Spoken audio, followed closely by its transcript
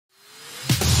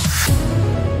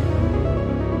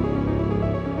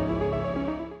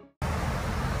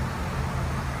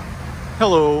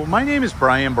Hello, my name is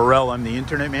Brian Burrell. I'm the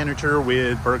Internet Manager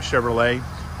with Burke Chevrolet.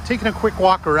 Taking a quick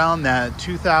walk around that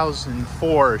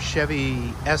 2004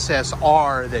 Chevy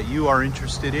SSR that you are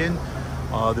interested in.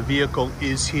 The vehicle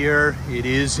is here. It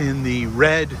is in the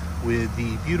red with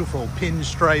the beautiful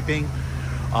pinstriping.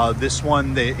 This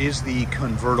one is the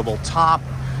convertible top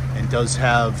and does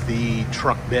have the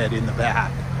truck bed in the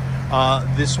back.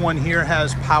 This one here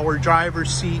has power driver's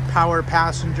seat, power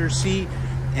passenger seat,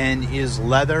 and is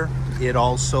leather. It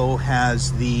also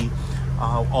has the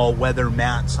all-weather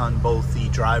mats on both the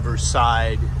driver's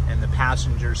side and the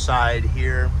passenger side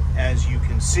here. As you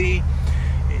can see,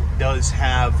 it does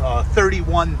have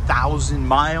 31,000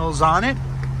 miles on it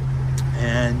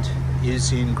and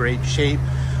is in great shape.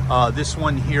 This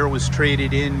one here was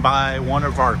traded in by one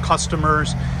of our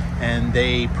customers, and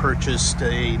they purchased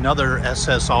another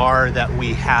SSR that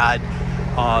we had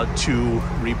to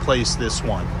replace this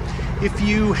one. If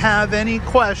you have any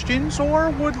questions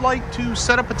or would like to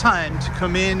set up a time to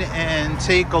come in and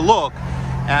take a look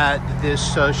at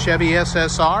this Chevy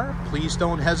SSR, please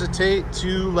don't hesitate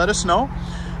to let us know.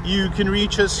 You can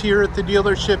reach us here at the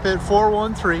dealership at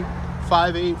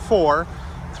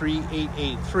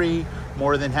 413-584-3883.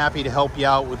 More than happy to help you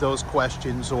out with those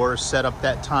questions or set up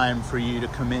that time for you to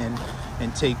come in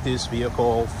and take this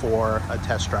vehicle for a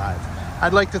test drive.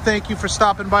 I'd like to thank you for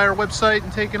stopping by our website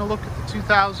and taking a look at the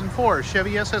 2004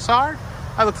 Chevy SSR.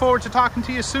 I look forward to talking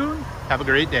to you soon. Have a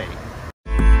great day.